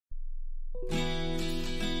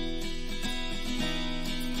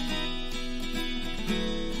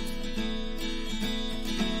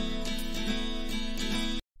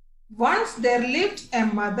Once there lived a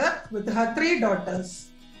mother with her 3 daughters.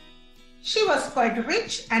 She was quite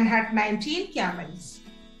rich and had 19 camels.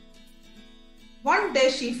 One day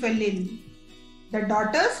she fell ill. The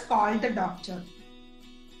daughters called the doctor.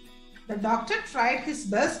 The doctor tried his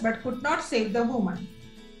best but could not save the woman.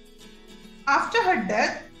 After her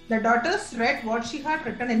death, the daughters read what she had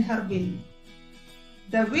written in her will.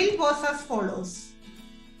 The will was as follows: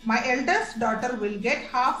 my eldest daughter will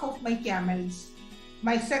get half of my camels.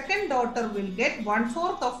 My second daughter will get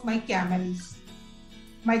 1/4 of my camels.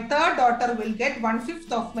 My third daughter will get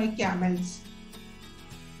 1/5 of my camels.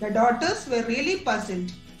 The daughters were really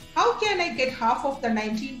puzzled. How can I get half of the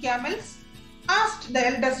 19 camels? Asked the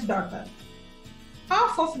eldest daughter.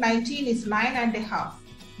 Half of 19 is 9.5,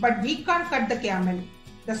 but we can't cut the camel,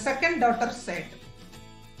 the second daughter said.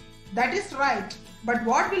 That is right, but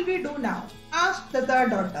what will we do now? Asked the third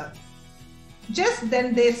daughter. Just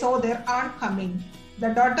then they saw their aunt coming. The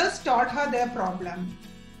daughters told her their problem.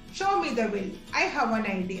 Show me the will, I have an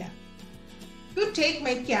idea. You take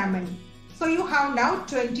my camel, so you have now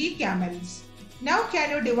 20 camels. Now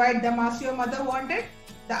can you divide them as your mother wanted?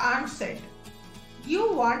 The aunt said. You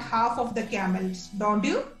want half of the camels,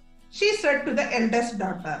 don't you? She said to the eldest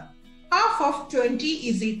daughter. Half of 20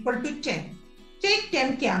 is equal to 10. Take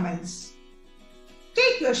 10 camels.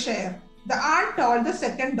 Take your share, the aunt told the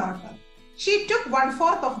second daughter. She took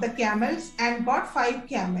 1/4 of the camels and got 5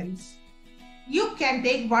 camels. You can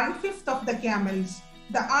take 1/5 of the camels,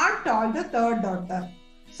 the aunt told the third daughter.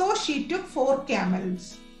 So she took 4 camels.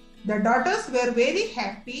 The daughters were very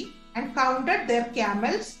happy and counted their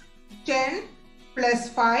camels. 10 plus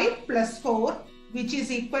 5 plus 4, which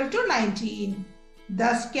is equal to 19.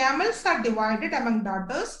 Thus camels are divided among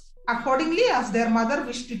daughters accordingly as their mother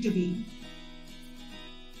wished it to be.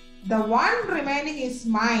 The one remaining is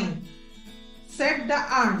mine, said the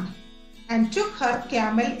aunt, and took her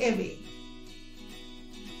camel away.